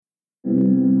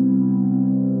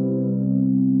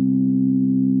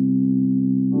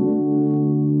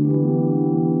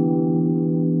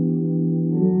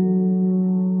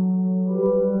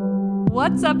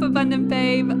What's up, Abundant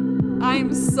Babe?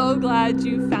 I'm so glad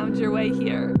you found your way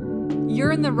here.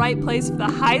 You're in the right place for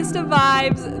the highest of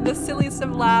vibes, the silliest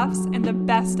of laughs, and the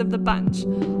best of the bunch.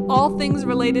 All things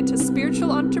related to spiritual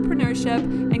entrepreneurship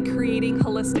and creating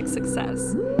holistic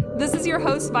success. This is your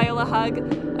host, Viola Hug,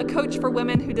 a coach for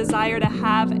women who desire to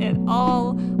have it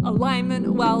all: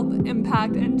 alignment, wealth,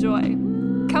 impact, and joy.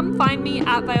 Come find me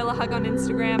at Viola Hug on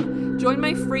Instagram, join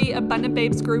my free Abundant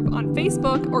Babes group on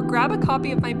Facebook, or grab a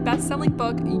copy of my best-selling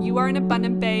book, You Are an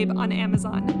Abundant Babe, on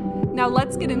Amazon. Now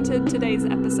let's get into today's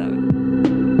episode.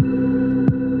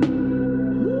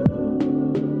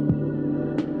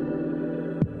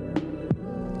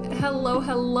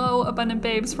 Hello, Abundant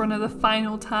Babes, for one of the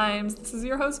final times. This is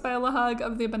your host, Viola Hug,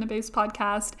 of the Abundant Babes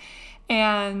podcast.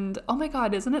 And oh my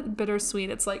God, isn't it bittersweet?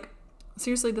 It's like,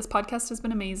 seriously, this podcast has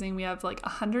been amazing. We have like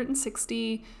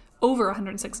over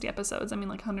 160 episodes. I mean,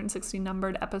 like 160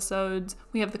 numbered episodes.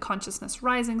 We have the Consciousness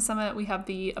Rising Summit. We have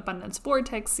the Abundance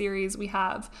Vortex series. We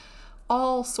have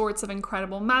all sorts of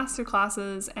incredible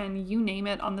masterclasses and you name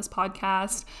it on this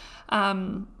podcast.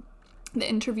 The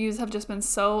interviews have just been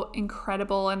so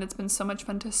incredible, and it's been so much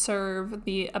fun to serve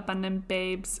the Abundant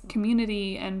Babes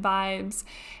community and vibes.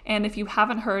 And if you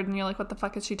haven't heard and you're like, what the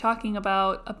fuck is she talking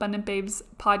about? Abundant Babes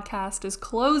podcast is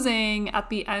closing at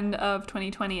the end of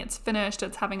 2020. It's finished.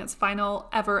 It's having its final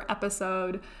ever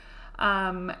episode.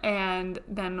 And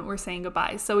then we're saying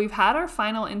goodbye. So we've had our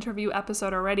final interview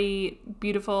episode already.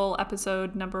 Beautiful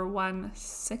episode number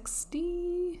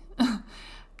 160.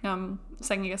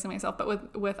 Second guessing myself,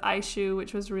 but with Aishu,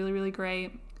 which was really, really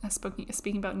great.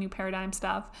 Speaking about new paradigm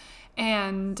stuff.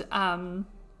 And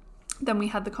then we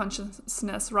had the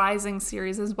Consciousness Rising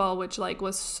series as well, which like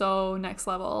was so next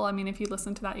level. I mean, if you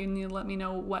listen to that, you need to let me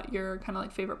know what your kind of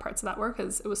like favorite parts of that were,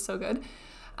 because it was so good.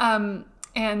 And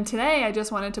today I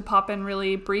just wanted to pop in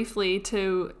really briefly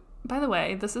to, by the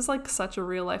way, this is like such a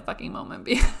real life fucking moment,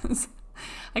 because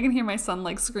I can hear my son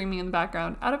like screaming in the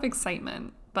background out of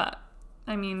excitement. But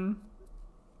I mean,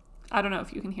 I don't know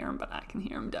if you can hear him, but I can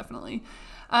hear him definitely.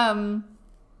 I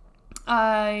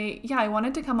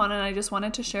wanted to come on and I just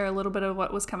wanted to share a little bit of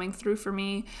what was coming through for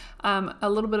me, a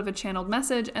little bit of a channeled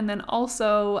message, and then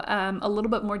also a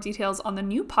little bit more details on the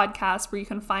new podcast where you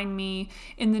can find me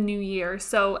in the new year.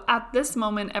 So at this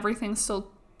moment, everything's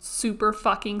still super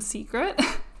fucking secret.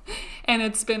 And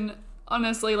it's been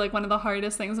honestly like one of the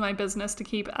hardest things in my business to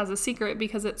keep as a secret,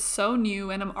 because it's so new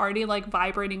and I'm already like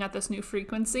vibrating at this new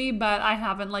frequency, but I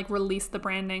haven't like released the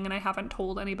branding and I haven't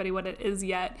told anybody what it is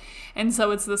yet. And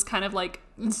so it's this kind of like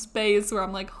space where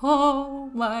I'm like, oh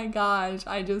my gosh,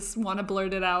 I just want to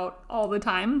blurt it out all the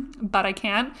time, but I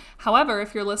can't. However,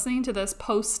 if you're listening to this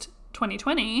post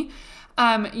 2020,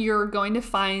 you're going to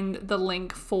find the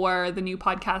link for the new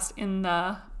podcast in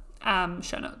the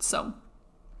show notes. So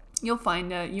you'll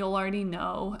find it. You'll already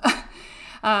know.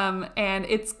 And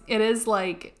it is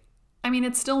like, I mean,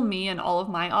 it's still me and all of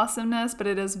my awesomeness, but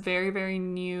it is very, very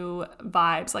new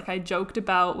vibes. Like I joked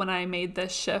about when I made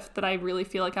this shift that I really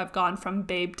feel like I've gone from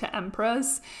babe to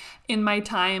empress in my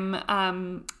time,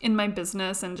 in my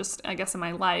business and just, I guess, in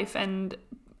my life. And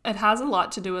it has a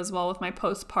lot to do as well with my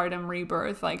postpartum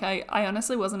rebirth. Like I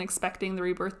honestly wasn't expecting the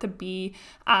rebirth to be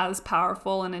as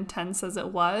powerful and intense as it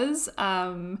was.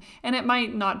 And it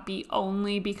might not be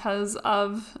only because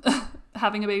of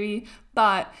having a baby,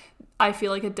 but I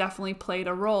feel like it definitely played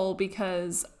a role,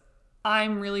 because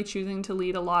I'm really choosing to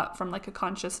lead a lot from like a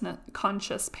conscious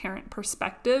parent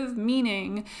perspective,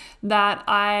 meaning that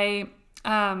I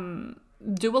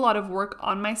do a lot of work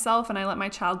on myself and I let my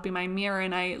child be my mirror,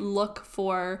 and I look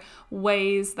for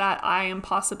ways that I am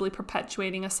possibly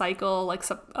perpetuating a cycle like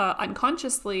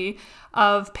unconsciously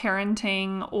of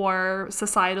parenting or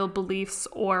societal beliefs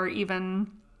or even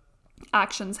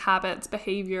actions, habits,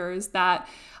 behaviors that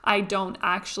I don't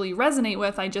actually resonate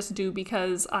with. I just do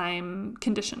because I'm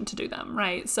conditioned to do them,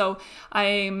 right? So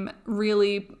I'm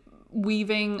really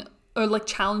weaving or like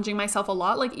challenging myself a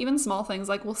lot, like even small things,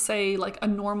 like we'll say like a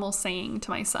normal saying to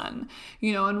my son,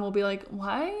 and we'll be like,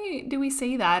 why do we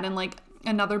say that? And like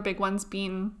another big one's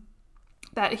been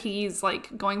that he's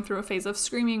like going through a phase of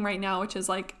screaming right now, which is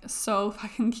like so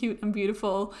fucking cute and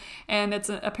beautiful. And it's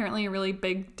apparently a really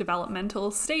big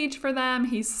developmental stage for them.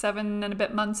 He's 7 and a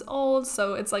bit months old.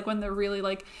 So it's like when they're really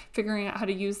like figuring out how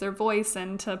to use their voice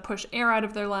and to push air out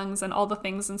of their lungs and all the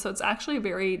things. And so it's actually a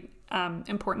very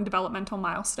important developmental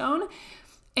milestone.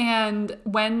 And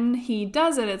when he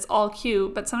does it, it's all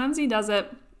cute, but sometimes he does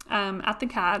it at the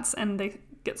cats and they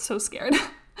get so scared.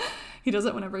 He does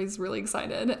it whenever he's really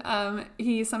excited.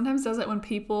 He sometimes does it when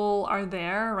people are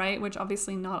there, right? Which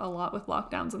obviously not a lot with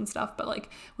lockdowns and stuff, but like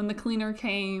when the cleaner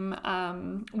came,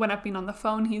 when I've been on the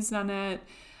phone, he's done it.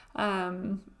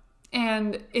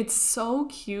 And it's so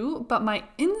cute, but my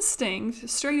instinct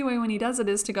straight away when he does it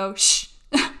is to go, shh.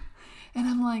 And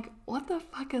I'm like, what the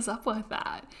fuck is up with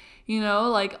that?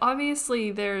 Like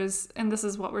obviously there's, and this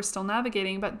is what we're still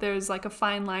navigating, but there's like a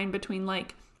fine line between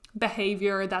like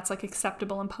behavior that's like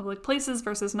acceptable in public places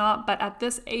versus not. But at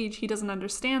this age, he doesn't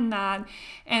understand that.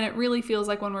 And it really feels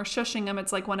like when we're shushing him,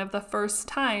 it's like one of the first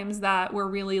times that we're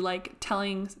really like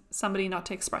telling somebody not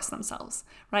to express themselves,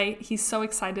 right? He's so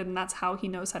excited and that's how he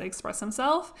knows how to express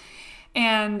himself.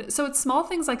 And so it's small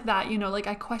things like that, like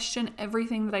I question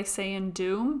everything that I say and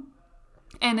do.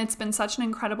 And it's been such an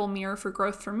incredible mirror for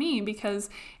growth for me because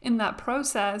in that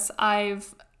process,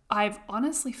 I've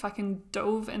honestly fucking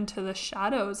dove into the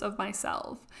shadows of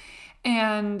myself.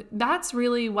 And that's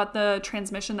really what the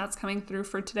transmission that's coming through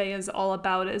for today is all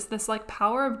about, is this like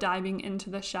power of diving into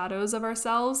the shadows of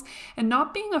ourselves and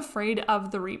not being afraid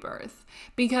of the rebirth.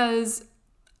 Because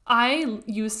I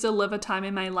used to live a time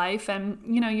in my life, and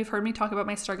you've heard me talk about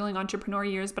my struggling entrepreneur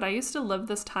years, but I used to live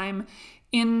this time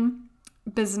in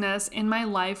business in my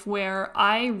life where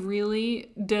I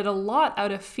really did a lot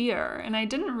out of fear, and I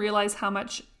didn't realize how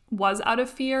much was out of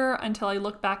fear until I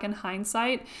look back in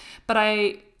hindsight. But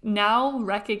I now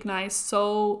recognize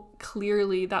so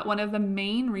clearly that one of the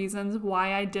main reasons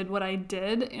why I did what I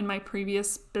did in my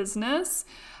previous business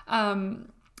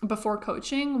before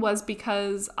coaching was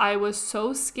because I was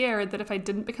so scared that if I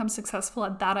didn't become successful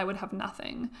at that, I would have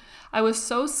nothing. I was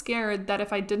so scared that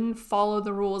if I didn't follow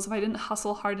the rules, if I didn't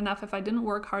hustle hard enough, if I didn't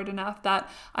work hard enough, that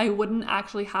I wouldn't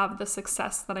actually have the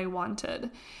success that I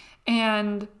wanted.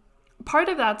 And part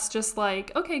of that's just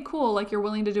like, okay, cool, like you're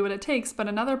willing to do what it takes. But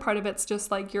another part of it's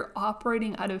just like you're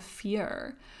operating out of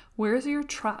fear. Where's your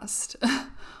trust?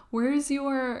 Where's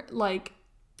your like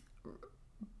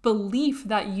belief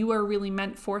that you are really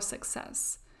meant for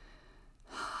success?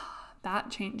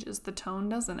 That changes the tone,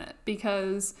 doesn't it?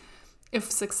 Because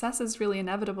if success is really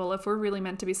inevitable, if we're really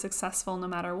meant to be successful no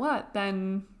matter what,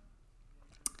 then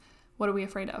what are we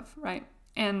afraid of, right?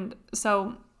 And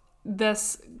so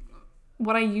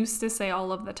what I used to say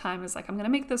all of the time is like, I'm going to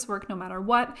make this work no matter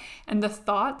what. And the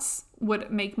thoughts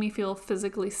would make me feel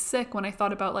physically sick when I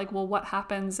thought about like, well, what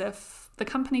happens if the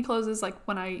company closes? Like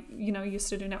when I, used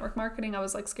to do network marketing, I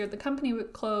was like scared the company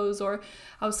would close, or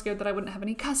I was scared that I wouldn't have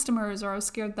any customers, or I was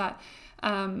scared that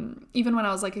even when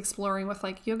I was like exploring with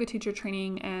like yoga teacher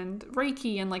training and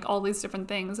Reiki and like all these different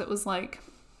things, it was like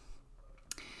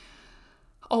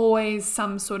always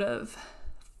some sort of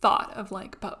thought of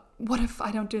like, but what if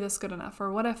I don't do this good enough?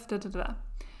 Or what if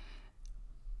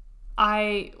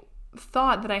I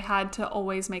thought that I had to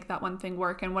always make that one thing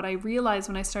work. And what I realized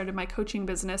when I started my coaching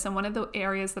business, and one of the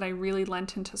areas that I really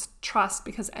lent into trust,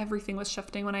 because everything was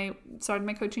shifting when I started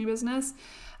my coaching business,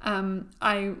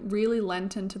 I really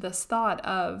lent into this thought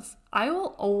of, I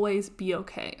will always be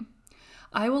okay.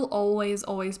 I will always,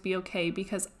 always be okay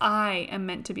because I am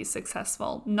meant to be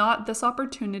successful. Not this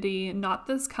opportunity, not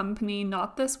this company,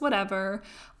 not this whatever.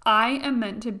 I am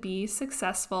meant to be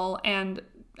successful. And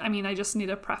I mean, I just need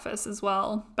a preface as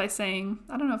well by saying,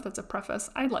 I don't know if that's a preface.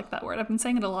 I like that word. I've been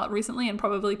saying it a lot recently and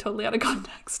probably totally out of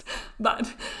context.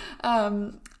 But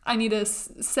I need to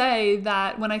say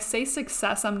that when I say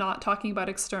success, I'm not talking about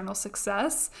external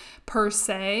success per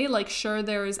se. Like, sure,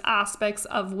 there's aspects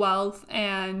of wealth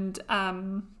and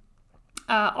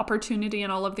opportunity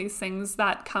and all of these things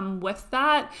that come with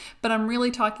that. But I'm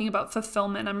really talking about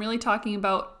fulfillment. I'm really talking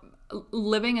about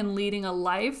living and leading a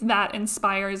life that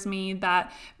inspires me,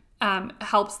 that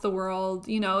helps the world,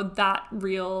 that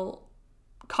real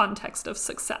context of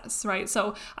success, right?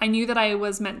 So I knew that I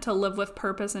was meant to live with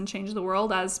purpose and change the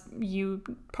world, as you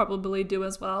probably do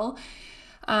as well.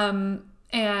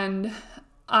 And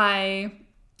I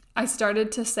started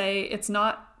to say, it's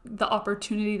not the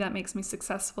opportunity that makes me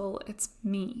successful, it's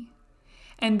me.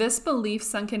 And this belief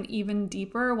sunk in even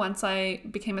deeper once I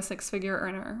became a six-figure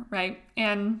earner, right?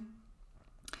 And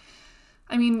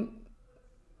I mean,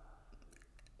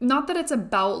 not that it's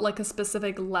about like a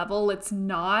specific level. It's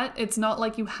not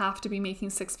like you have to be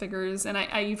making six figures. And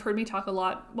you've heard me talk a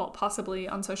lot, well, possibly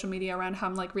on social media, around how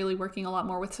I'm like really working a lot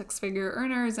more with six-figure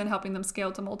earners and helping them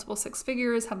scale to multiple six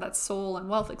figures, have that soul and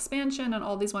wealth expansion and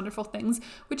all these wonderful things,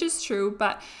 which is true.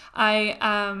 But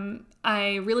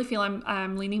I really feel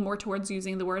I'm leaning more towards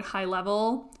using the word high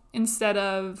level instead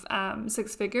of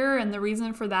six figure. And the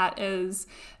reason for that is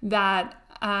that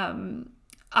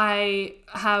I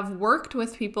have worked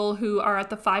with people who are at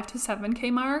the 5 to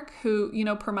 7K mark who,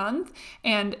 per month,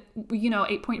 and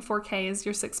 8.4K is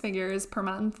your 6 figures per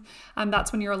month.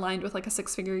 That's when you're aligned with like a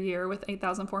 6-figure year with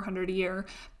 8,400 a year.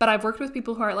 But I've worked with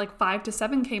people who are at like 5 to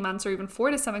 7K months or even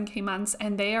 4 to 7K months,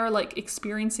 and they are like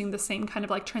experiencing the same kind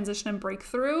of like transition and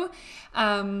breakthrough.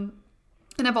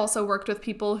 And I've also worked with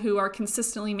people who are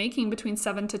consistently making between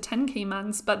 7 to 10K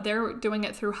months, but they're doing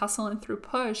it through hustle and through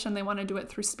push, and they want to do it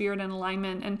through spirit and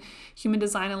alignment and human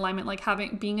design alignment, like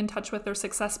being in touch with their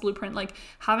success blueprint, like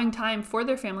having time for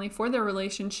their family, for their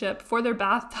relationship, for their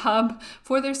bathtub,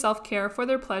 for their self-care, for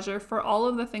their pleasure, for all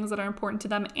of the things that are important to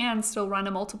them, and still run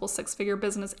a multiple 6-figure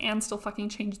business and still fucking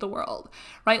change the world,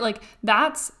 right? Like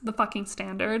that's the fucking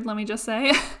standard, let me just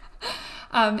say.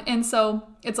 And so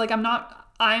it's like,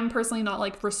 I'm personally not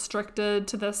like restricted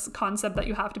to this concept that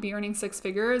you have to be earning 6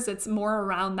 figures. It's more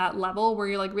around that level where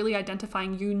you're like really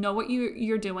identifying, what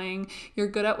you're doing, you're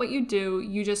good at what you do.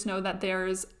 You just know that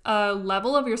there's a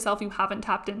level of yourself you haven't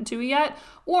tapped into yet,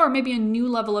 or maybe a new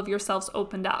level of yourself's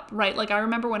opened up, right? Like I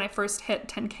remember when I first hit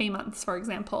 10K months, for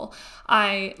example,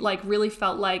 I like really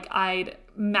felt like I'd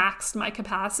maxed my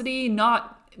capacity.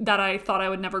 Not that I thought I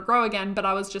would never grow again, but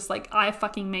I was just like, I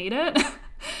fucking made it.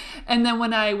 And then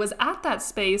when I was at that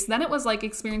space, then it was like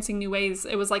experiencing new ways.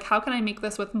 It was like, how can I make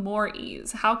this with more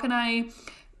ease? How can I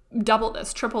double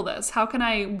this, triple this? How can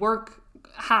I work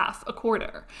half, a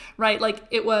quarter, right? Like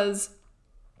it was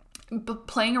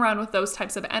playing around with those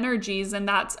types of energies. And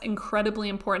that's incredibly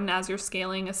important as you're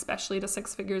scaling, especially to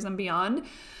 6 figures and beyond.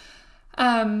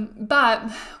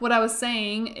 But what I was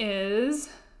saying is,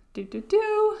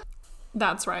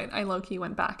 that's right. I low-key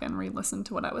went back and re-listened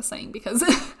to what I was saying because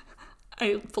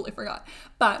I fully forgot.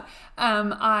 But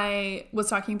I was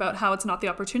talking about how it's not the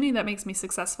opportunity that makes me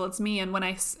successful, it's me. And when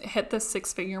I hit the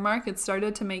 6-figure mark, it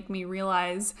started to make me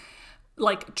realize,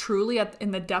 like truly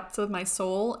in the depths of my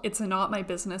soul, it's not my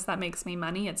business that makes me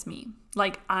money, it's me.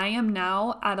 Like I am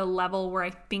now at a level where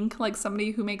I think like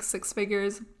somebody who makes 6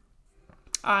 figures.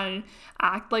 I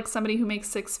act like somebody who makes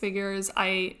 6 figures.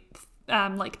 I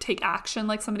like take action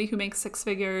like somebody who makes 6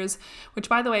 figures, which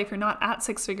by the way, if you're not at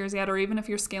 6 figures yet, or even if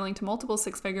you're scaling to multiple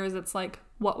 6 figures, it's like,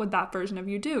 what would that version of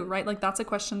you do, right? Like that's a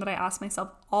question that I ask myself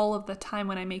all of the time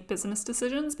when I make business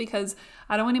decisions, because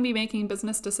I don't want to be making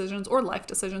business decisions or life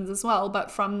decisions as well, but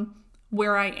from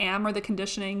where I am or the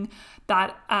conditioning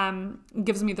that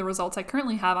gives me the results I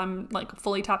currently have, I'm like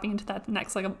fully tapping into that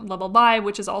next level vibe,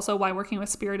 which is also why working with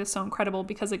spirit is so incredible,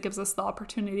 because it gives us the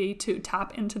opportunity to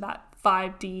tap into that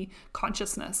 5D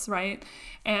consciousness, right?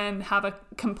 And have a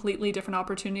completely different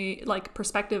opportunity, like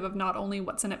perspective of not only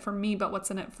what's in it for me, but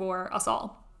what's in it for us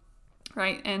all,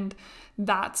 right? And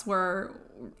that's where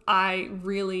I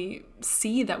really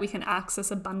see that we can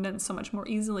access abundance so much more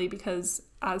easily, because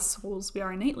as souls, we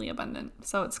are innately abundant.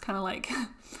 So it's kind of like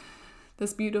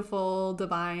this beautiful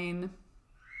divine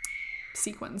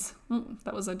sequence.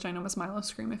 That was a ginormous Milo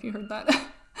scream if you heard that.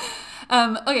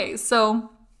 Okay,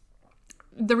 so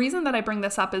the reason that I bring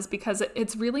this up is because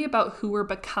it's really about who we're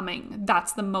becoming.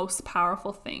 That's the most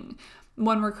powerful thing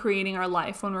when we're creating our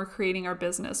life, when we're creating our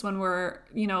business, when we're,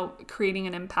 creating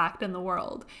an impact in the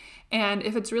world. And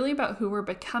if it's really about who we're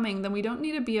becoming, then we don't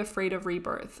need to be afraid of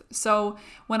rebirth. So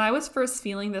when I was first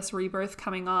feeling this rebirth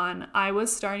coming on, I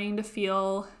was starting to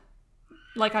feel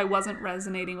like I wasn't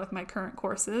resonating with my current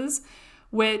courses,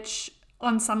 which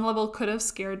on some level could have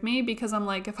scared me, because I'm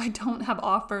like, if I don't have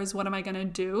offers, what am I going to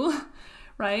do?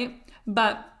 Right?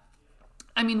 But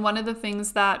I mean, one of the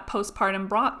things that postpartum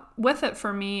brought with it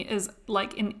for me is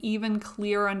like an even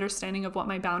clearer understanding of what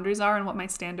my boundaries are and what my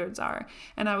standards are.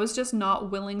 And I was just not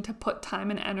willing to put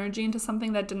time and energy into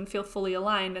something that didn't feel fully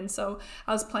aligned. And so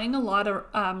I was playing a lot of,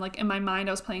 in my mind,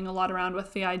 I was playing a lot around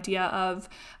with the idea of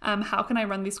how can I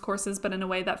run these courses, but in a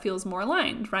way that feels more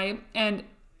aligned, right? And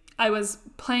I was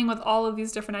playing with all of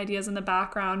these different ideas in the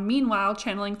background, meanwhile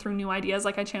channeling through new ideas.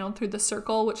 Like I channeled through The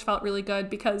Circle, which felt really good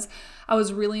because I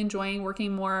was really enjoying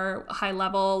working more high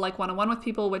level, like one-on-one with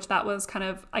people, which that was kind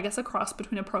of, I guess, a cross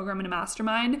between a program and a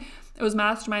mastermind. It was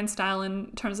mastermind style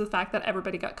in terms of the fact that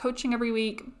everybody got coaching every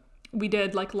week. We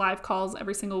did like live calls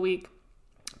every single week.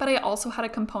 But I also had a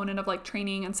component of like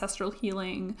training, ancestral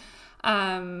healing,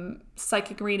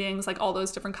 psychic readings, like all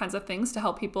those different kinds of things to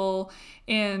help people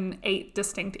in 8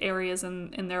 distinct areas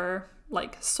in their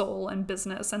like soul and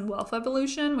business and wealth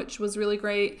evolution, which was really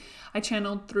great. I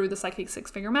channeled through the Psychic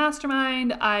 6-Figure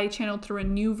Mastermind. I channeled through a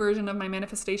new version of my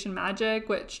Manifestation Magic,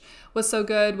 which was so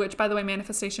good, which by the way,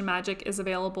 Manifestation Magic is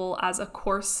available as a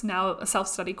course now, a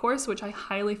self-study course, which I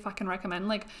highly fucking recommend.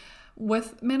 Like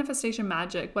with Manifestation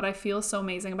Magic, what I feel so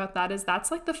amazing about that is that's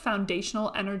like the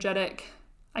foundational energetic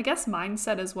I guess,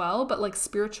 mindset as well, but like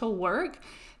spiritual work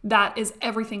that is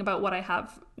everything about what I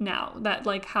have now, that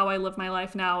like how I live my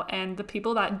life now. And the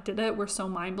people that did it were so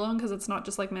mind blown, because it's not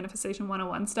just like manifestation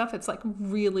 101 stuff. It's like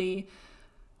really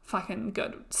fucking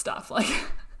good stuff. Like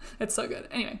it's so good.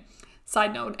 Anyway,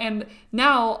 side note. And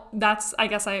now that's, I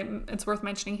guess it's worth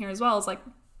mentioning here as well, is like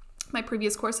my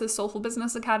previous courses: Soulful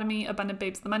Business Academy, Abundant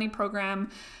Babes the Money Program,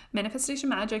 Manifestation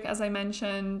Magic, as I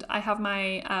mentioned. I have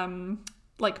my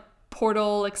like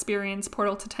portal experience,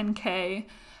 Portal to 10K.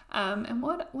 And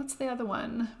what's the other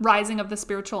one? Rising of the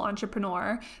Spiritual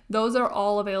Entrepreneur. Those are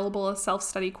all available as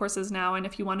self-study courses now. And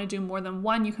if you want to do more than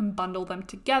one, you can bundle them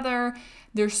together.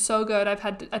 They're so good. I've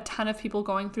had a ton of people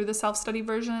going through the self-study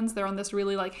versions. They're on this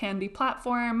really like handy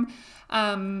platform.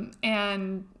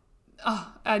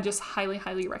 I just highly,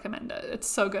 highly recommend it. It's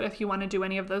so good if you want to do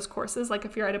any of those courses. Like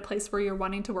if you're at a place where you're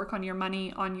wanting to work on your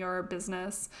money, on your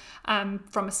business,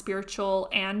 from a spiritual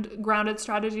and grounded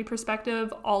strategy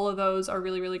perspective, all of those are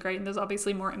really, really great. And there's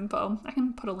obviously more info. I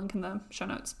can put a link in the show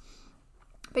notes.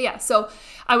 But yeah, so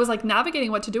I was like navigating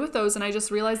what to do with those, and I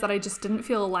just realized that I just didn't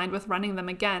feel aligned with running them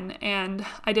again. And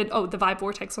I did, the Vibe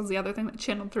Vortex was the other thing that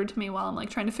channeled through to me while I'm like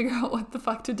trying to figure out what the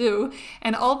fuck to do.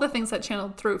 And all the things that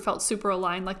channeled through felt super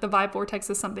aligned. Like the Vibe Vortex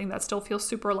is something that still feels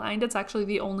super aligned. It's actually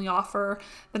the only offer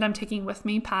that I'm taking with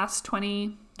me past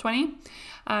 2020.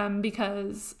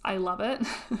 Because I love it.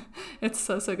 It's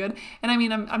so good. And I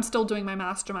mean, I'm still doing my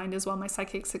mastermind as well, my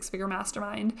Psychic 6-Figure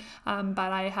Mastermind. But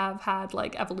I have had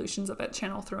like evolutions of it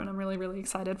channel through, and I'm really, really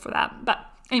excited for that. But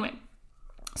anyway,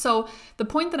 so the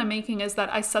point that I'm making is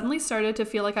that I suddenly started to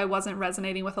feel like I wasn't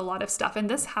resonating with a lot of stuff. And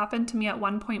this happened to me at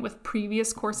one point with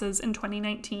previous courses in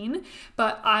 2019,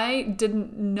 but I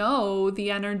didn't know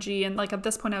the energy. And like at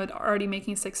this point, I was already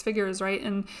making 6 figures, right?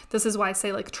 And this is why I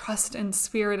say like trust and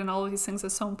spirit and all of these things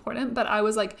is so important. But I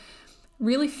was like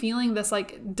really feeling this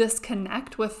like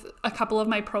disconnect with a couple of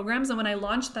my programs. And when I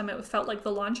launched them, it felt like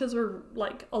the launches were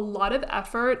like a lot of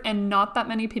effort and not that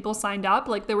many people signed up.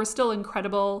 Like there were still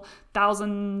incredible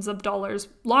thousands of dollars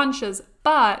launches,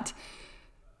 but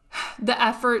the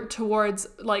effort towards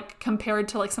like compared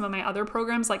to like some of my other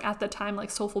programs, like at the time,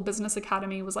 like Soulful Business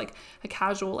Academy was like a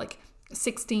casual like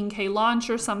 16K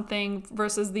launch or something,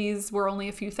 versus these were only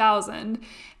a few thousand.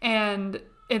 And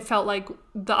it felt like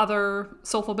the other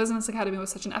Soulful Business Academy was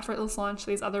such an effortless launch.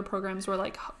 These other programs were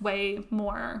like way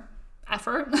more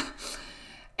effort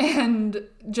and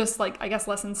just like, I guess,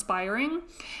 less inspiring.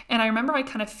 And I remember I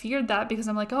kind of feared that, because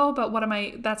I'm like, oh, but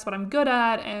that's what I'm good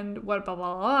at, and what blah,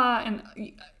 blah, blah. And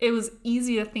it was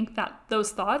easy to think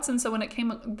those thoughts. And so when it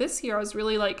came this year, I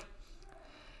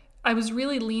was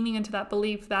really leaning into that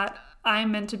belief that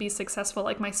I'm meant to be successful.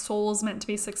 Like my soul's meant to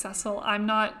be successful. I'm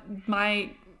not,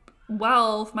 my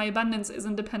wealth, my abundance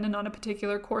isn't dependent on a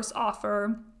particular course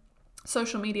offer,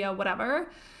 social media, whatever.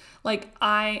 Like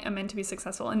I am meant to be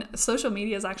successful. And social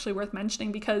media is actually worth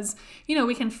mentioning, because, you know,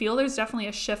 we can feel there's definitely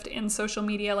a shift in social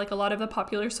media. Like a lot of the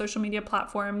popular social media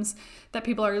platforms that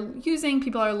people are using,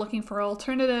 people are looking for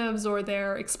alternatives, or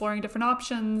they're exploring different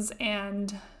options.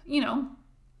 And, you know,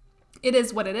 it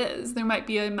is what it is. There might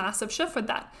be a massive shift with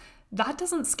that. That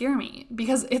doesn't scare me,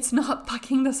 because it's not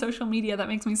fucking the social media that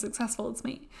makes me successful. It's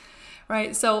me.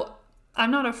 Right? So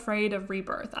I'm not afraid of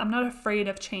rebirth. I'm not afraid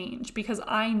of change, because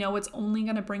I know it's only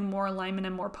going to bring more alignment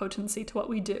and more potency to what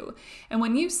we do. And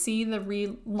when you see the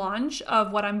relaunch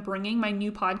of what I'm bringing, my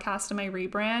new podcast and my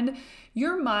rebrand,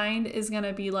 your mind is going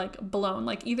to be like blown.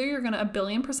 Like either you're going to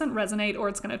 1,000,000% resonate, or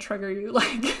it's going to trigger you.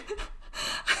 Like,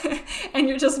 and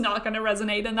you're just not going to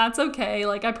resonate, and that's okay.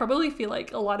 Like I probably feel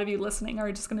like a lot of you listening are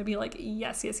just going to be like,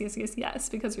 yes,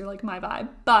 because you're like my vibe.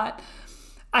 But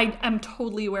I am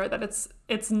totally aware that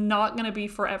it's not going to be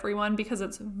for everyone, because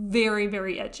it's very,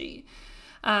 very edgy.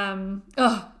 And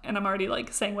I'm already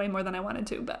like saying way more than I wanted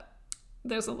to, but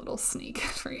there's a little sneak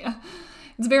for you.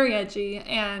 It's very edgy,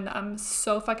 and I'm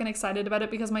so fucking excited about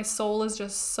it, because my soul is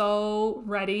just so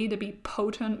ready to be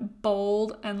potent,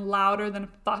 bold, and louder than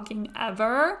fucking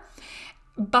ever.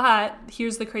 But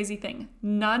here's the crazy thing.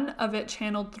 None of it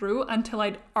channeled through until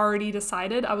I'd already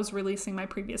decided I was releasing my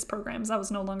previous programs. I was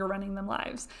no longer running them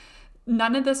live.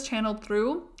 None of this channeled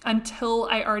through until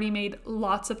I already made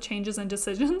lots of changes and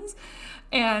decisions.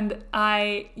 And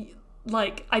I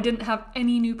didn't have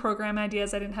any new program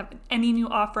ideas. I didn't have any new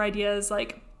offer ideas.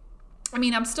 Like, I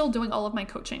mean, I'm still doing all of my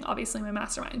coaching, obviously my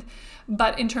mastermind,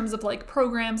 but in terms of like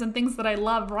programs and things that I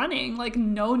love running, like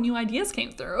no new ideas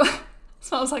came through.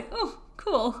 So I was like, oh,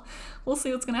 cool. We'll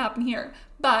see what's going to happen here.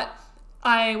 But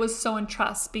I was so in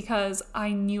trust because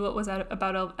I knew it was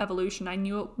about evolution. I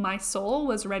knew my soul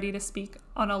was ready to speak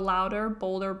on a louder,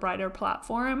 bolder, brighter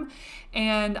platform.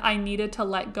 And I needed to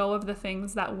let go of the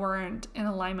things that weren't in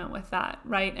alignment with that,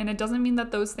 right? And it doesn't mean that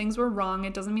those things were wrong.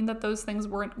 It doesn't mean that those things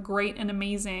weren't great and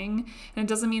amazing. And it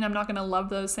doesn't mean I'm not going to love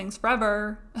those things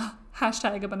forever.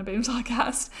 Hashtag Abundant Babes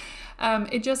Podcast.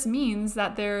 It just means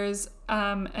that there's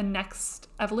a next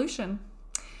evolution.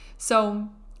 So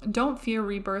don't fear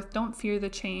rebirth. Don't fear the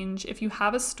change. If you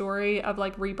have a story of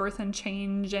like rebirth and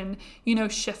change and,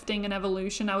 shifting and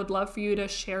evolution, I would love for you to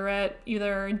share it.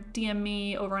 Either DM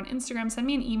me over on Instagram, send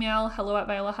me an email,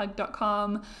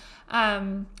 hello@violahug.com,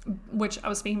 which I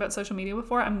was speaking about social media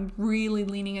before. I'm really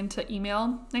leaning into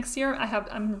email next year.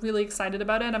 I'm really excited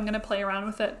about it. I'm going to play around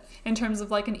with it in terms of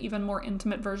like an even more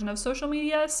intimate version of social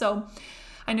media. So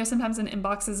I know sometimes in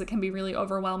inboxes it can be really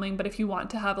overwhelming, but if you want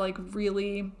to have like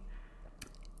really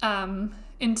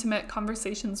intimate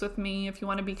conversations with me, if you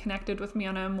want to be connected with me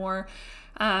on a more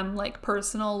like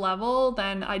personal level,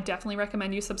 then I definitely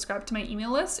recommend you subscribe to my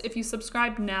email list. If you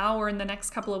subscribe now or in the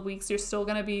next couple of weeks, you're still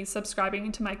going to be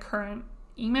subscribing to my current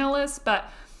email list,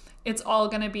 but it's all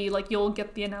going to be like, you'll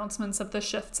get the announcements of the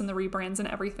shifts and the rebrands and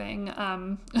everything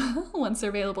once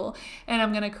they're available. And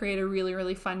I'm going to create a really,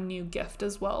 really fun new gift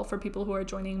as well for people who are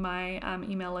joining my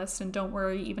email list. And don't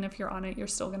worry, even if you're on it, you're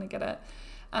still going to get it.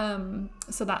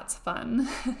 So that's fun.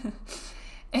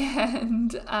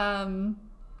 And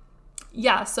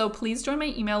so please join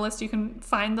my email list. You can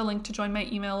find the link to join my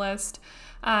email list.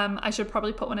 I should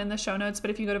probably put one in the show notes, but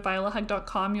if you go to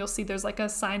violahug.com, you'll see there's like a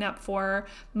sign up for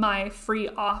my free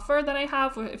offer that I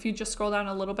have. If you just scroll down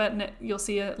a little bit, and you'll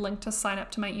see a link to sign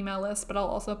up to my email list, but I'll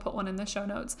also put one in the show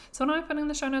notes. So what am I putting in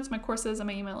the show notes? My courses and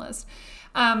my email list.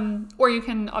 Or you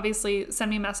can obviously send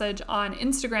me a message on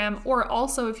Instagram, or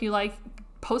also if you like,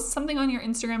 post something on your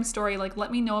Instagram story, like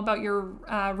let me know about your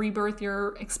rebirth,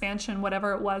 your expansion,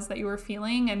 whatever it was that you were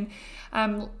feeling.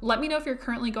 And let me know if you're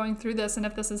currently going through this, and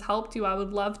if this has helped you, I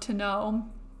would love to know.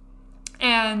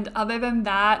 And other than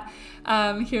that,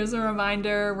 here's a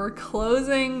reminder, we're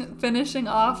finishing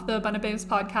off the Abundant Babes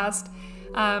podcast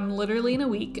literally in a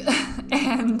week.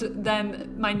 And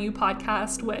then my new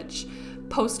podcast, which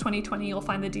post 2020, you'll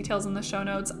find the details in the show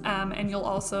notes, and there'll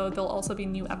also be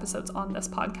new episodes on this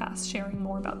podcast sharing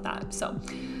more about that. So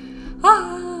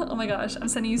oh my gosh, I'm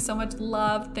sending you so much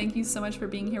love. Thank you so much for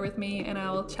being here with me, and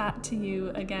I will chat to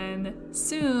you again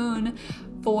soon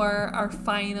for our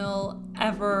final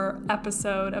ever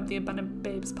episode of the Abundant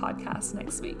Babes podcast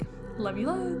next week. Love you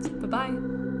loads.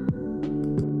 Bye-bye.